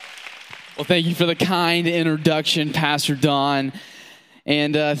Well, thank you for the kind introduction, Pastor Don.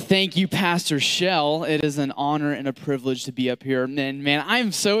 And thank you, Pastor Shell. It is an honor and a privilege to be up here. And man,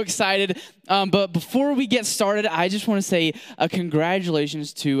 I'm so excited. But before we get started, I just want to say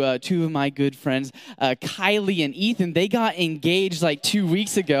congratulations to two of my good friends, Kylie and Ethan. They got engaged like 2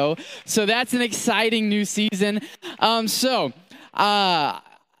 weeks ago. So that's an exciting new season.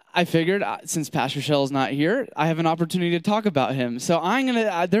 I figured since Pastor Shell is not here, I have an opportunity to talk about him. So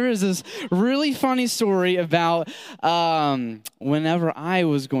there is this really funny story about whenever I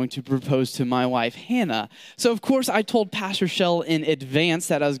was going to propose to my wife, Hannah. So of course I told Pastor Shell in advance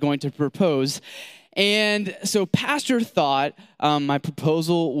that I was going to propose. And so Pastor thought my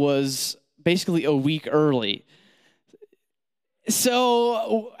proposal was basically a week early.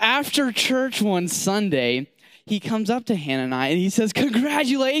 So after church one Sunday, he comes up to Hannah and I, and he says,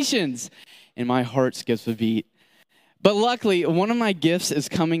 "Congratulations!" And my heart skips a beat. But luckily, one of my gifts is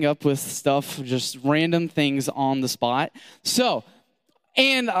coming up with stuff, just random things on the spot. So,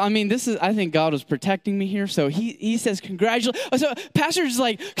 and I mean, I think God was protecting me here. So he says, "Congratulations." So Pastor's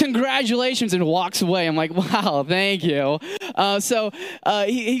like, "Congratulations," and walks away. I'm like, "Wow, thank you."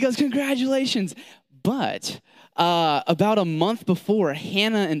 He goes, "Congratulations." But about a month before,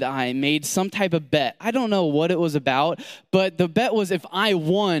 Hannah and I made some type of bet. I don't know what it was about, but the bet was if I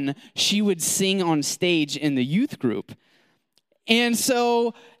won, she would sing on stage in the youth group. And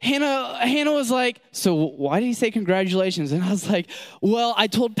so Hannah was like, "So why did he say congratulations?" And I was like, "Well, I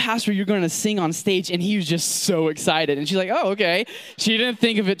told Pastor you're going to sing on stage," and he was just so excited. And she's like, "Oh, okay." She didn't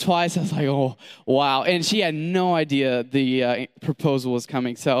think of it twice. I was like, "Oh, wow." And she had no idea the proposal was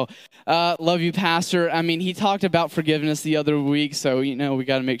coming. So love you, Pastor. I mean, he talked about forgiveness the other week, so, we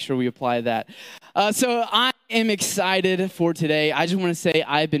got to make sure we apply that. So I am excited for today. I just want to say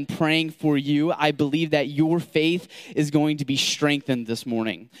I've been praying for you. I believe that your faith is going to be strengthened this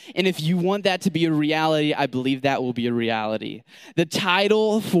morning. And if you want that to be a reality, I believe that will be a reality. The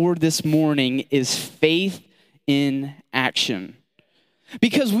title for this morning is Faith in Action.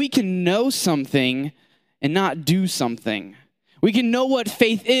 Because we can know something and not do something. We can know what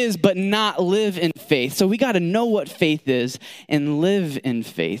faith is, but not live in faith. So we got to know what faith is and live in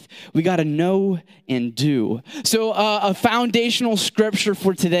faith. We got to know and do. So a foundational scripture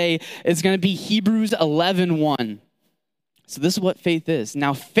for today is going to be Hebrews 11:1. So this is what faith is.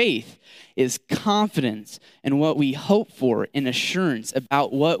 Now, faith is confidence in what we hope for and assurance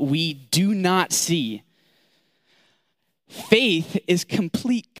about what we do not see. Faith is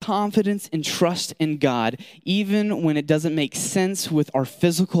complete confidence and trust in God, even when it doesn't make sense with our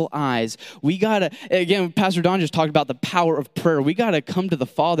physical eyes. We gotta, again, Pastor Don just talked about the power of prayer. We gotta come to the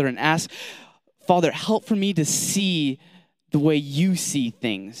Father and ask, "Father, help for me to see the way you see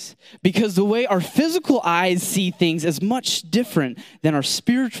things." Because the way our physical eyes see things is much different than our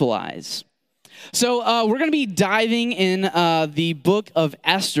spiritual eyes. So we're gonna be diving in the book of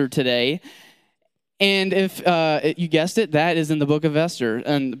Esther today. And if you guessed it, that is in the book of Esther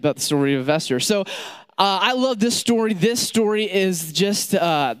and about the story of Esther. So I love this story. This story is just,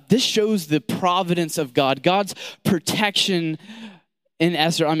 this shows the providence of God, God's protection in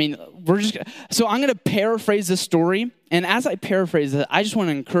Esther. I mean, so I'm going to paraphrase this story. And as I paraphrase it, I just want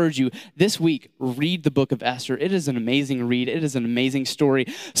to encourage you this week, read the book of Esther. It is an amazing read. It is an amazing story.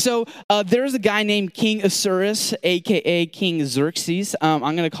 So there's a guy named King Ahasuerus, a.k.a. King Xerxes. I'm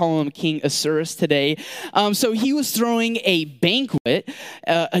going to call him King Ahasuerus today. So he was throwing a banquet,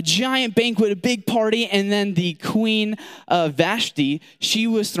 a giant banquet, a big party. And then the queen Vashti, she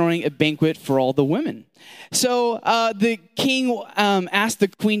was throwing a banquet for all the women. So the king asked the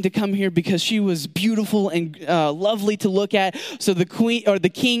queen to come here because she was beautiful and lovely to look at. So the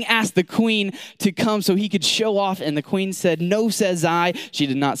king asked the queen to come so he could show off, and the queen said, "No, says I." She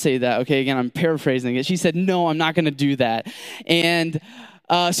did not say that. Okay, again, I'm paraphrasing it. She said, "No, I'm not going to do that." And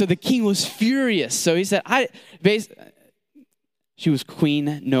so the king was furious. So he said, she was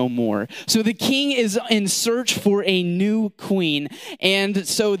queen no more. So the king is in search for a new queen. And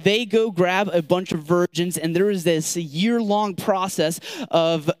so they go grab a bunch of virgins, and there is this year-long process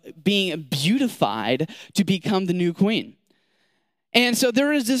of being beautified to become the new queen. And so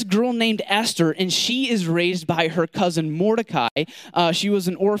there is this girl named Esther, and she is raised by her cousin Mordecai. She was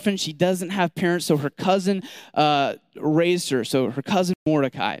an orphan. She doesn't have parents, so her cousin raised her. So her cousin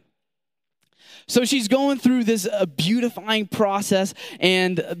Mordecai. So she's going through this beautifying process,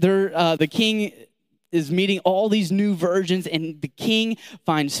 and the king is meeting all these new virgins, and the king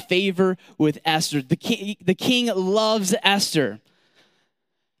finds favor with Esther. The king loves Esther.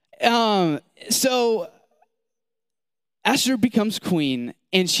 So Esther becomes queen,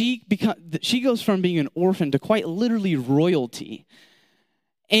 and she goes from being an orphan to quite literally royalty.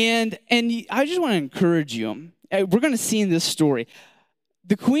 And I just want to encourage you. We're going to see in this story,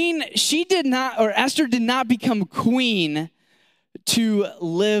 the queen, Esther did not become queen to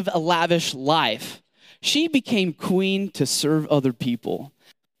live a lavish life. She became queen to serve other people.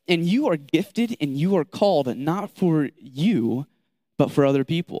 And you are gifted and you are called not for you, but for other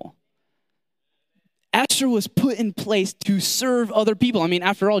people. Esther was put in place to serve other people. I mean,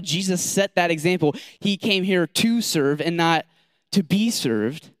 after all, Jesus set that example. He came here to serve and not to be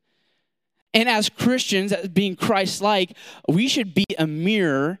served. And as Christians, as being Christ-like, we should be a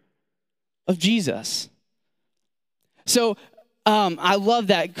mirror of Jesus. So I love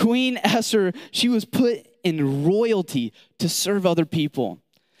that. Queen Esther, she was put in royalty to serve other people.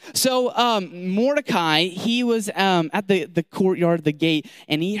 So Mordecai, he was at the courtyard, the gate,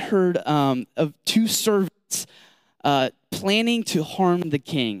 and he heard of two servants planning to harm the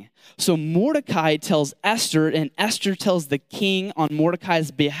king. So Mordecai tells Esther, and Esther tells the king on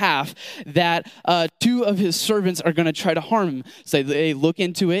Mordecai's behalf that two of his servants are going to try to harm him. So they look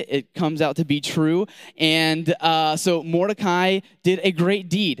into it. It comes out to be true. And so Mordecai did a great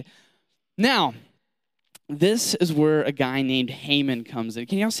deed. Now, this is where a guy named Haman comes in.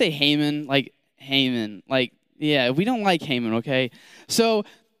 Can y'all say Haman? Like Haman. Like, yeah, we don't like Haman, okay? So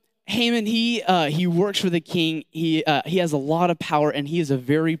Haman, he works for the king. He has a lot of power, and he is a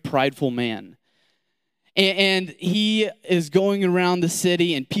very prideful man. And he is going around the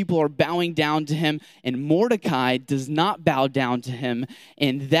city, and people are bowing down to him, and Mordecai does not bow down to him,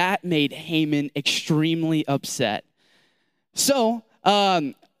 and that made Haman extremely upset. So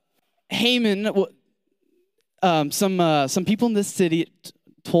Haman, some people in this city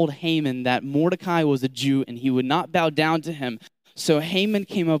told Haman that Mordecai was a Jew, and he would not bow down to him. So Haman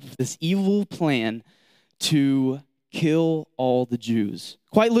came up with this evil plan to kill all the Jews.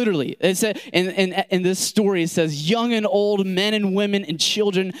 Quite literally. It said, in this story, it says, young and old, men and women and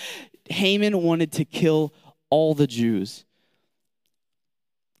children, Haman wanted to kill all the Jews.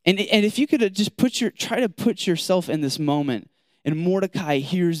 And if you could just try to put yourself in this moment, and Mordecai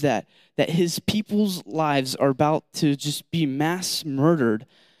hears that his people's lives are about to just be mass murdered,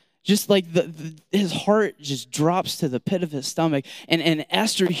 just like his heart just drops to the pit of his stomach. And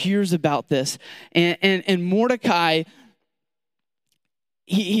Esther hears about this. And Mordecai,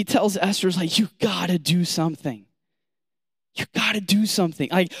 he tells Esther, like, you got to do something. You got to do something.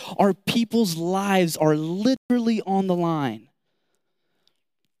 Like, our people's lives are literally on the line.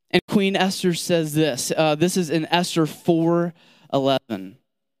 And Queen Esther says this. This is in Esther 4:11.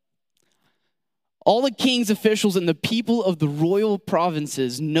 All the king's officials and the people of the royal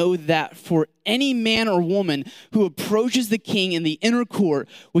provinces know that for any man or woman who approaches the king in the inner court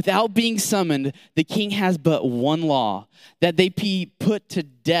without being summoned, the king has but one law, that they be put to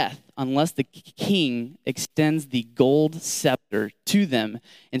death unless the king extends the gold scepter to them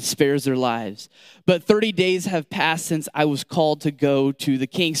and spares their lives. But 30 days have passed since I was called to go to the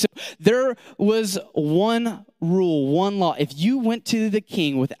king. So there was one rule, one law. If you went to the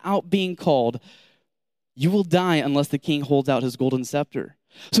king without being called, you will die unless the king holds out his golden scepter.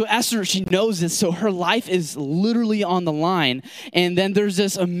 So Esther, she knows this, so her life is literally on the line. And then there's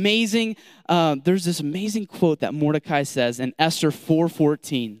this amazing quote that Mordecai says in Esther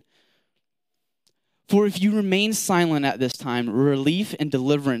 4:14. For if you remain silent at this time, relief and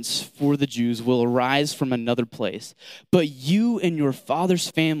deliverance for the Jews will arise from another place. But you and your father's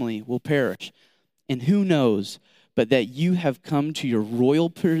family will perish. And who knows but that you have come to your royal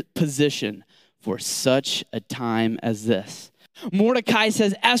position for such a time as this. Mordecai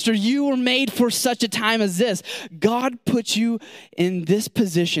says, Esther, you were made for such a time as this. God put you in this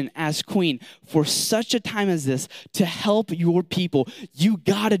position as queen for such a time as this to help your people. You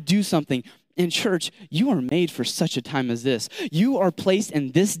got to do something. In church, you are made for such a time as this. You are placed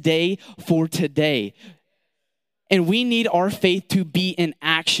in this day for today. And we need our faith to be in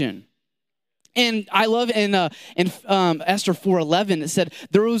action. And I love in Esther 4:11, it said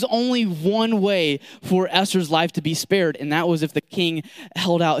there was only one way for Esther's life to be spared, and that was if the king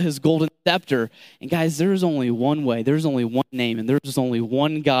held out his golden scepter. And guys, there's only one way. There's only one name, and there's only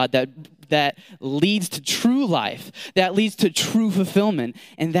one God that leads to true life, that leads to true fulfillment,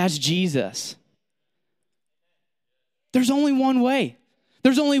 and that's Jesus. There's only one way.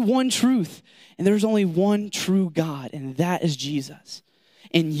 There's only one truth, and there's only one true God, and that is Jesus.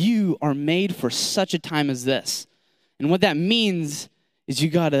 And you are made for such a time as this. And what that means is you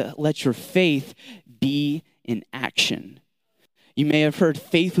got to let your faith be in action. You may have heard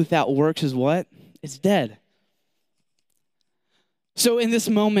faith without works is what? It's dead. So in this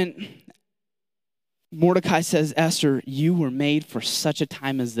moment, Mordecai says, Esther, you were made for such a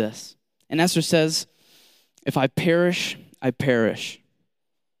time as this. And Esther says, if I perish, I perish.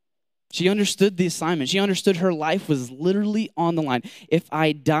 She understood the assignment. She understood her life was literally on the line. If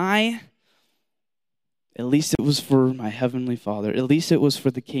I die, at least it was for my heavenly Father. At least it was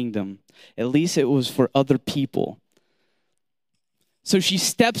for the kingdom. At least it was for other people. So she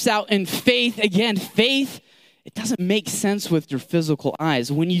steps out in faith. Again, faith, it doesn't make sense with your physical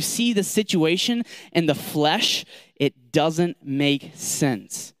eyes. When you see the situation in the flesh, it doesn't make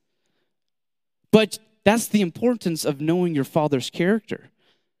sense. But that's the importance of knowing your Father's character.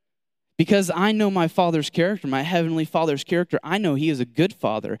 Because I know my Father's character, my heavenly Father's character. I know He is a good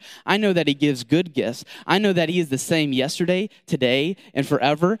Father. I know that He gives good gifts. I know that He is the same yesterday, today, and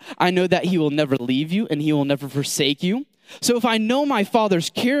forever. I know that He will never leave you and He will never forsake you. So if I know my Father's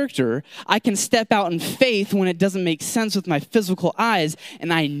character, I can step out in faith when it doesn't make sense with my physical eyes,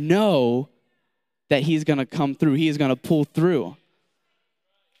 and I know that He's going to come through. He is going to pull through.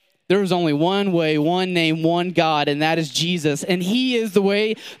 There is only one way, one name, one God, and that is Jesus. And He is the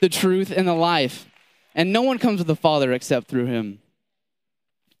way, the truth, and the life. And no one comes to the Father except through Him.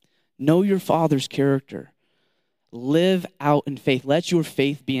 Know your Father's character. Live out in faith. Let your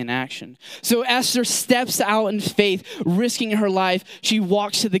faith be in action. So Esther steps out in faith, risking her life. She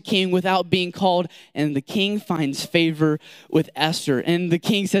walks to the king without being called, and the king finds favor with Esther. And the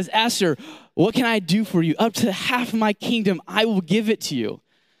king says, Esther, what can I do for you? Up to half of my kingdom, I will give it to you.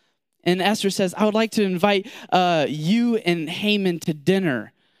 And Esther says, I would like to invite you and Haman to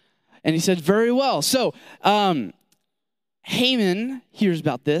dinner. And he said, very well. So Haman hears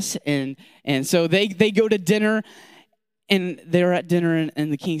about this, and so they go to dinner, and they're at dinner,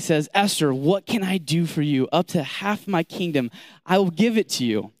 and the king says, Esther, what can I do for you? Up to half my kingdom, I will give it to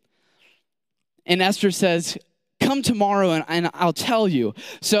you. And Esther says, come tomorrow and I'll tell you.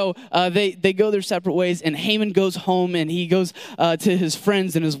 So they go their separate ways, and Haman goes home, and he goes to his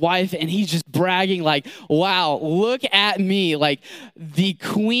friends and his wife, and he's just bragging like, wow, look at me. Like, the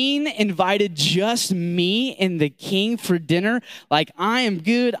queen invited just me and the king for dinner. Like, I am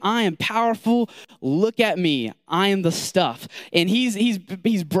good. I am powerful. Look at me. I am the stuff. And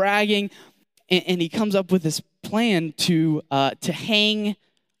he's bragging, and he comes up with this plan to hang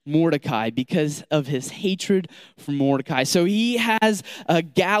Mordecai because of his hatred for Mordecai. So he has a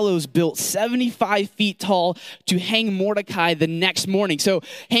gallows built 75 feet tall to hang Mordecai the next morning. So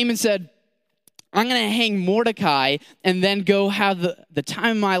Haman said, I'm going to hang Mordecai and then go have the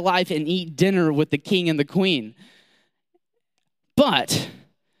time of my life and eat dinner with the king and the queen. But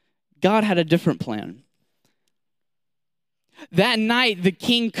God had a different plan. That night, the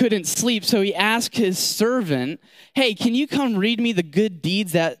king couldn't sleep, so he asked his servant, hey, can you come read me the good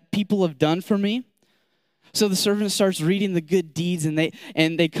deeds that people have done for me? So the servant starts reading the good deeds, and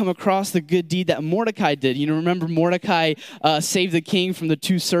they come across the good deed that Mordecai did. You know, remember Mordecai saved the king from the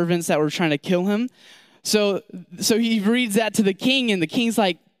two servants that were trying to kill him? So he reads that to the king, and the king's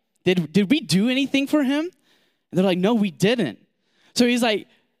like, did we do anything for him? And they're like, no, we didn't. So he's like,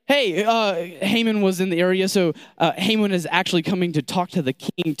 hey, Haman was in the area, so Haman is actually coming to talk to the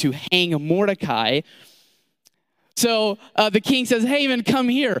king to hang Mordecai. So the king says, Haman, come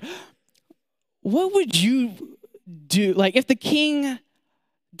here. What would you do? Like, if the king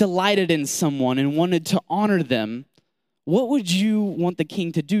delighted in someone and wanted to honor them, what would you want the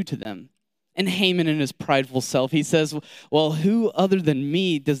king to do to them? And Haman, in his prideful self, he says, well, who other than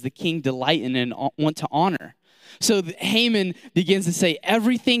me does the king delight in and want to honor? So Haman begins to say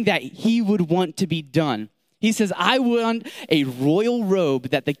everything that he would want to be done. He says, I want a royal robe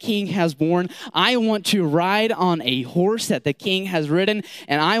that the king has worn. I want to ride on a horse that the king has ridden.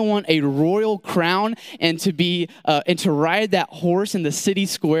 And I want a royal crown and to ride that horse in the city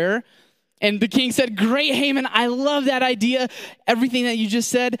square. And the king said, great, Haman, I love that idea. Everything that you just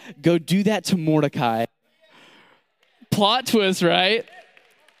said, go do that to Mordecai. Plot twist, right?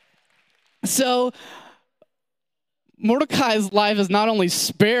 So Mordecai's life is not only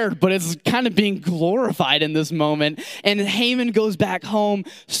spared, but it's kind of being glorified in this moment. And Haman goes back home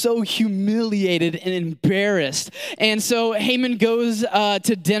so humiliated and embarrassed. And so Haman goes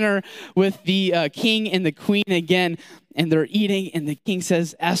to dinner with the king and the queen again, and they're eating, and the king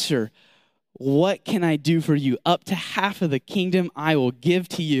says, Esther, what can I do for you? Up to half of the kingdom I will give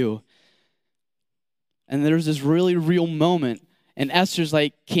to you. And there's this really real moment, and Esther's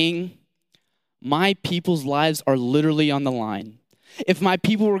like, King, my people's lives are literally on the line. If my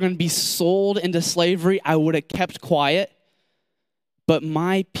people were going to be sold into slavery, I would have kept quiet. But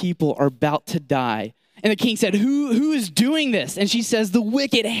my people are about to die. And the king said, who is doing this? And she says, the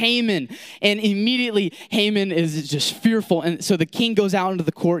wicked Haman. And immediately Haman is just fearful. And so the king goes out into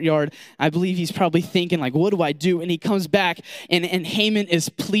the courtyard. I believe he's probably thinking, like, what do I do? And he comes back, and Haman is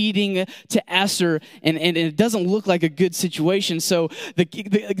pleading to Esther, and it doesn't look like a good situation. So the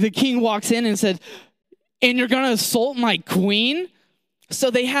king walks in and said, and you're going to assault my queen? So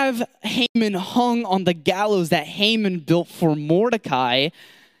they have Haman hung on the gallows that Haman built for Mordecai.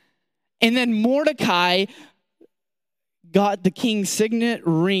 And then Mordecai got the king's signet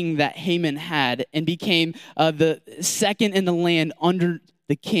ring that Haman had and became the second in the land under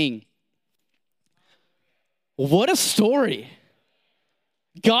the king. What a story.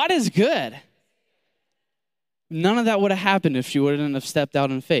 God is good. None of that would have happened if she wouldn't have stepped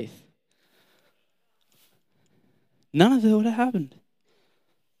out in faith. None of it would have happened.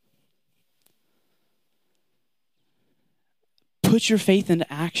 Put your faith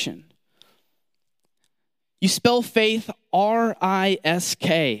into action. You spell faith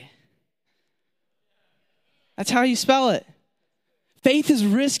R-I-S-K. That's how you spell it. Faith is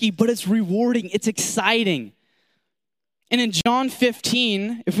risky, but it's rewarding. It's exciting. And in John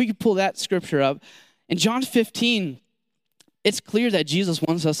 15, if we could pull that scripture up, in John 15, it's clear that Jesus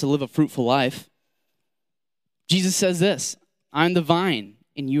wants us to live a fruitful life. Jesus says this, I'm the vine,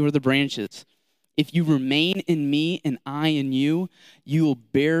 and you are the branches. If you remain in me and I in you, you will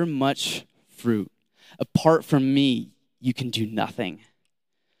bear much fruit. Apart from me, you can do nothing.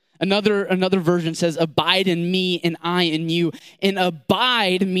 Another version says, abide in me and I in you. And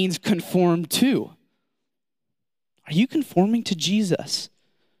abide means conform to. Are you conforming to Jesus?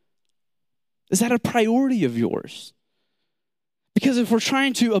 Is that a priority of yours? Because if we're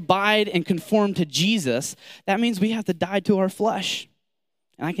trying to abide and conform to Jesus, that means we have to die to our flesh.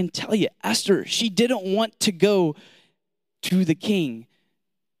 And I can tell you, Esther, she didn't want to go to the king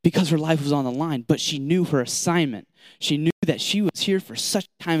because her life was on the line, but she knew her assignment. She knew that she was here for such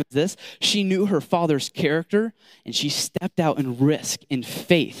a time as this. She knew her father's character, and she stepped out in risk, in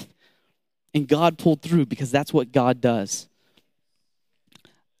faith. And God pulled through because that's what God does.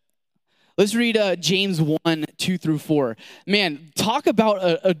 Let's read James 1, 2 through 4. Man, talk about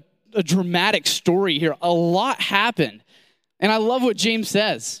a dramatic story here. A lot happened. And I love what James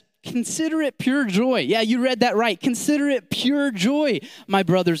says. Consider it pure joy. Yeah, you read that right. Consider it pure joy, my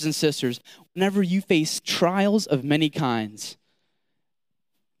brothers and sisters, whenever you face trials of many kinds.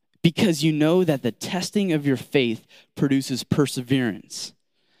 Because you know that the testing of your faith produces perseverance.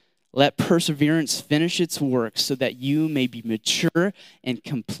 Let perseverance finish its work so that you may be mature and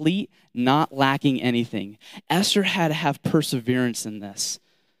complete, not lacking anything. Esther had to have perseverance in this.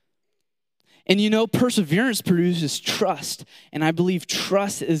 And you know, perseverance produces trust. And I believe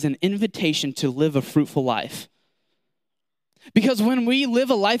trust is an invitation to live a fruitful life. Because when we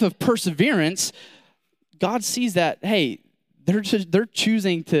live a life of perseverance, God sees that, hey, they're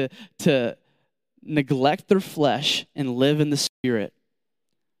choosing to neglect their flesh and live in the Spirit.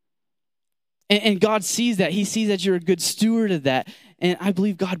 And God sees that. He sees that you're a good steward of that. And I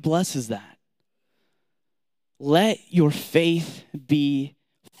believe God blesses that. Let your faith be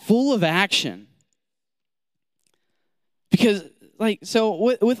full of action. Because,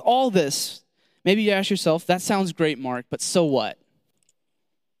 so with all this, maybe you ask yourself, that sounds great, Mark, but so what?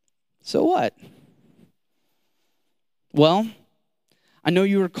 So what? Well, I know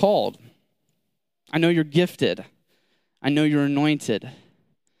you are called. I know you're gifted. I know you're anointed.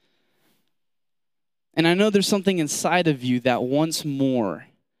 And I know there's something inside of you that wants more.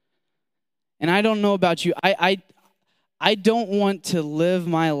 And I don't know about you. I don't want to live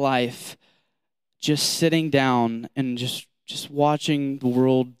my life just sitting down and just watching the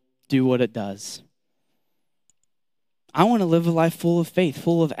world do what it does. I want to live a life full of faith,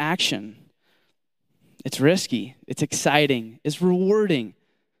 full of action. It's risky. It's exciting. It's rewarding.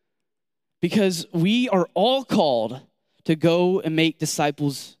 Because we are all called to go and make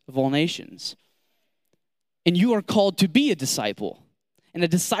disciples of all nations. And you are called to be a disciple. And a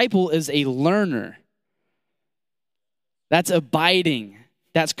disciple is a learner. That's abiding.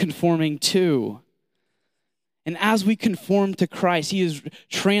 That's conforming to. And as we conform to Christ, He is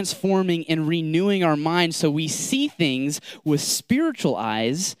transforming and renewing our minds so we see things with spiritual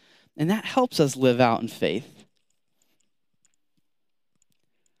eyes, and that helps us live out in faith.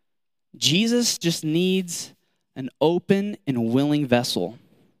 Jesus just needs an open and willing vessel.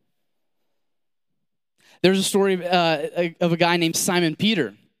 There's a story of a guy named Simon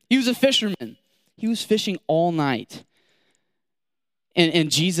Peter. He was a fisherman. He was fishing all night. And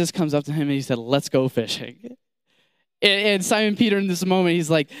Jesus comes up to him and he said, let's go fishing. And Simon Peter in this moment, he's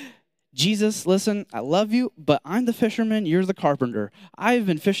like, Jesus, listen, I love you, but I'm the fisherman, you're the carpenter. I've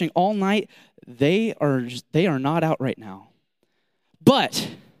been fishing all night. they are not out right now. But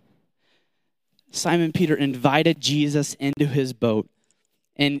Simon Peter invited Jesus into his boat.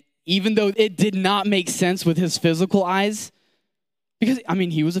 And even though it did not make sense with his physical eyes, because,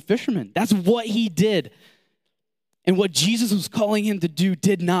 he was a fisherman. That's what he did. And what Jesus was calling him to do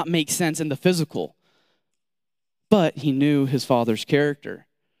did not make sense in the physical. But he knew his Father's character.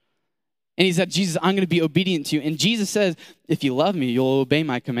 And he said, Jesus, I'm going to be obedient to you. And Jesus says, if you love me, you'll obey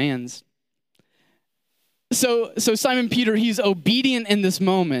my commands. So Simon Peter, he's obedient in this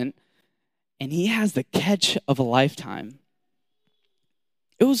moment, and he has the catch of a lifetime.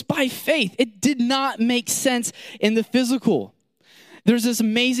 It was by faith. It did not make sense in the physical. There's this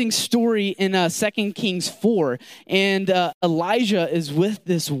amazing story in 2 Kings 4, and Elijah is with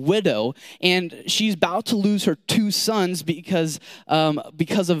this widow, and she's about to lose her 2 sons because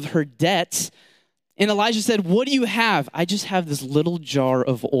of her debts. And Elijah said, what do you have? I just have this little jar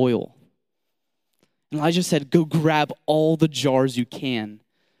of oil. And Elijah said, go grab all the jars you can.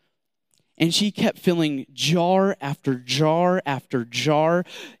 And she kept filling jar after jar after jar,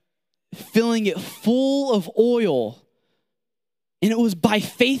 filling it full of oil. And it was by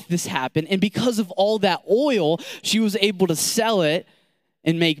faith this happened. And because of all that oil, she was able to sell it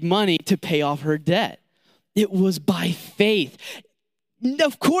and make money to pay off her debt. It was by faith.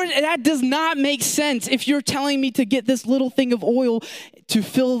 Of course, that does not make sense if you're telling me to get this little thing of oil to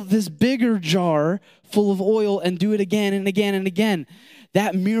fill this bigger jar full of oil and do it again and again and again.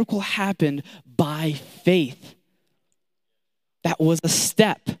 That miracle happened by faith. That was a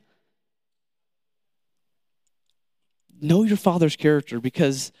step. Know your Father's character,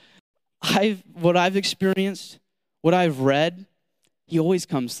 because what I've experienced, what I've read, he always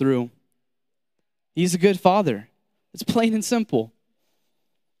comes through. He's a good Father. It's plain and simple.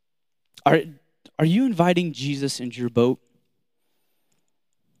 Are you inviting Jesus into your boat?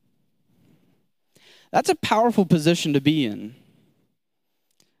 That's a powerful position to be in,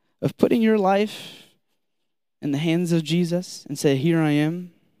 of putting your life in the hands of Jesus and say, here I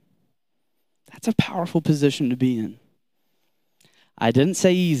am. That's a powerful position to be in. I didn't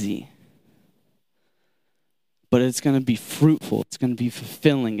say easy, but it's going to be fruitful. It's going to be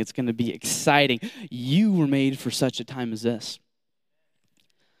fulfilling. It's going to be exciting. You were made for such a time as this.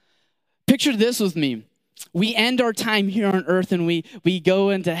 Picture this with me. We end our time here on earth and we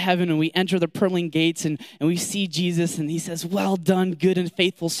go into heaven and we enter the pearly gates and we see Jesus and he says, well done, good and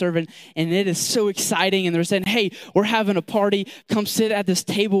faithful servant. And it is so exciting. And they're saying, hey, we're having a party. Come sit at this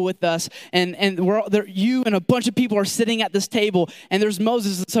table with us. And we're there, you and a bunch of people are sitting at this table. And there's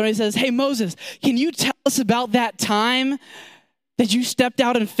Moses. And somebody says, hey, Moses, can you tell us about that time that you stepped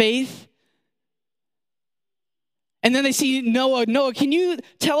out in faith? And then they see Noah. Noah, can you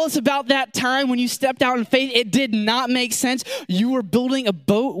tell us about that time when you stepped out in faith? It did not make sense. You were building a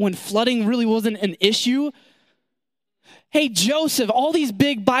boat when flooding really wasn't an issue. Hey, Joseph, all these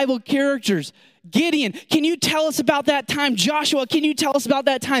big Bible characters. Gideon, can you tell us about that time? Joshua, can you tell us about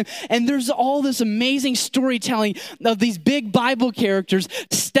that time? And there's all this amazing storytelling of these big Bible characters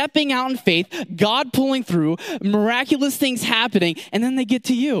stepping out in faith, God pulling through, miraculous things happening, and then they get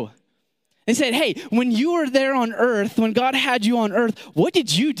to you. They said, hey, when you were there on earth, when God had you on earth, what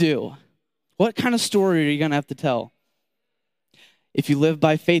did you do? What kind of story are you going to have to tell? If you live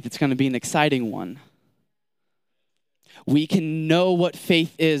by faith, it's going to be an exciting one. We can know what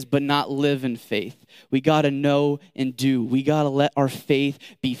faith is, but not live in faith. We got to know and do. We got to let our faith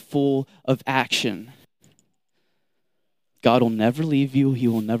be full of action. God will never leave you. He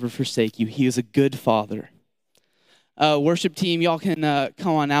will never forsake you. He is a good Father. Worship team, y'all can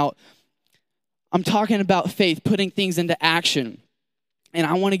come on out. I'm talking about faith, putting things into action. And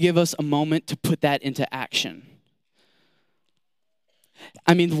I want to give us a moment to put that into action.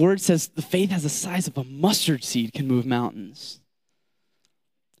 The word says the faith has the size of a mustard seed, can move mountains.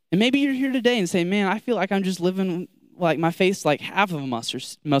 And maybe you're here today and say, man, I feel like I'm just living like my faith's like half of a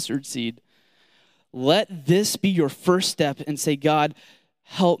mustard seed. Let this be your first step and say, God,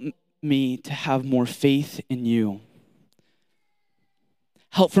 help me to have more faith in you.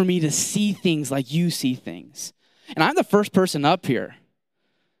 Help for me to see things like you see things. And I'm the first person up here.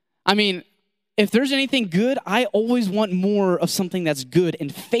 If there's anything good, I always want more of something that's good,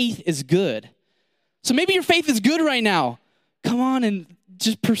 and faith is good. So maybe your faith is good right now. Come on and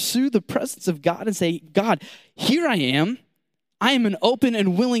just pursue the presence of God and say, God, here I am. I am an open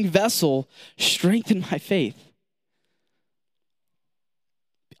and willing vessel. Strengthen my faith.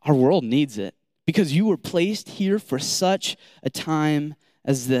 Our world needs it because you were placed here for such a time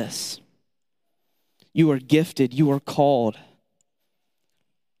as this. You are gifted. You are called.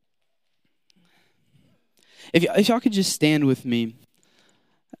 If y'all could just stand with me.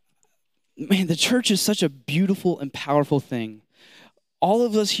 Man, the church is such a beautiful and powerful thing. All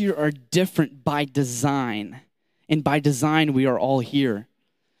of us here are different by design. And by design, we are all here.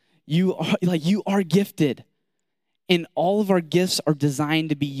 You are gifted. And all of our gifts are designed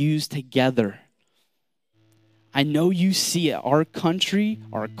to be used together. I know you see it. Our country,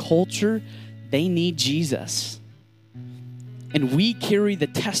 our culture, they need Jesus. And we carry the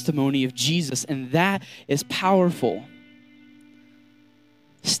testimony of Jesus, and that is powerful.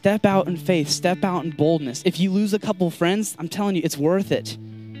 Step out in faith, step out in boldness. If you lose a couple friends, I'm telling you, it's worth it.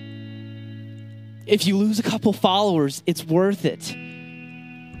 If you lose a couple followers, it's worth it.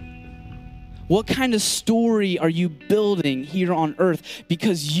 What kind of story are you building here on earth?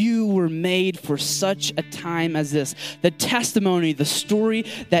 Because you were made for such a time as this. The testimony, the story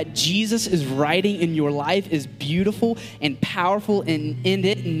that Jesus is writing in your life is beautiful and powerful, and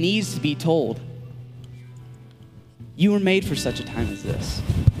it needs to be told. You were made for such a time as this.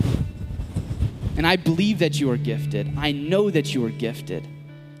 And I believe that you are gifted. I know that you are gifted.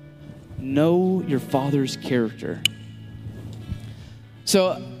 Know your Father's character.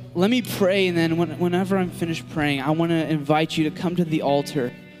 So let me pray, and then whenever I'm finished praying, I want to invite you to come to the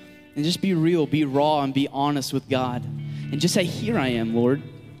altar and just be real, be raw, and be honest with God. And just say, here I am, Lord.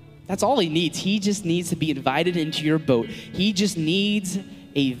 That's all he needs. He just needs to be invited into your boat. He just needs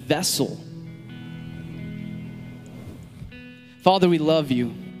a vessel. Father, we love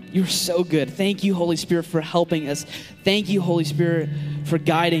you. You're so good. Thank you, Holy Spirit, for helping us. Thank you, Holy Spirit, for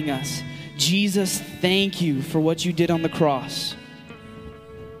guiding us. Jesus, thank you for what you did on the cross.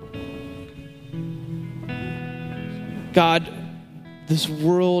 God, this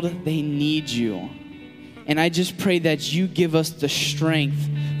world, they need you. And I just pray that you give us the strength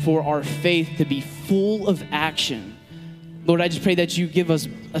for our faith to be full of action. Lord, I just pray that you give us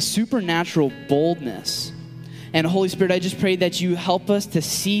a supernatural boldness. And Holy Spirit, I just pray that you help us to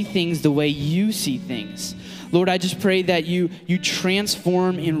see things the way you see things. Lord, I just pray that you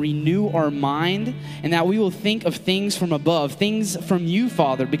transform and renew our mind, and that we will think of things from above, things from you,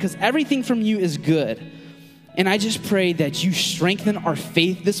 Father, because everything from you is good. And I just pray that you strengthen our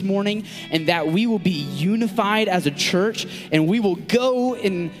faith this morning, and that we will be unified as a church, and we will go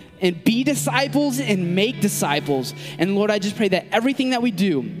and be disciples and make disciples. And Lord, I just pray that everything that we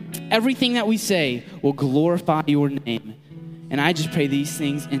do, everything that we say will glorify your name. And I just pray these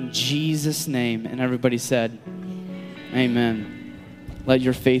things in Jesus' name. And everybody said, amen. Let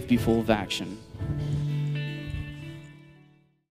your faith be full of action.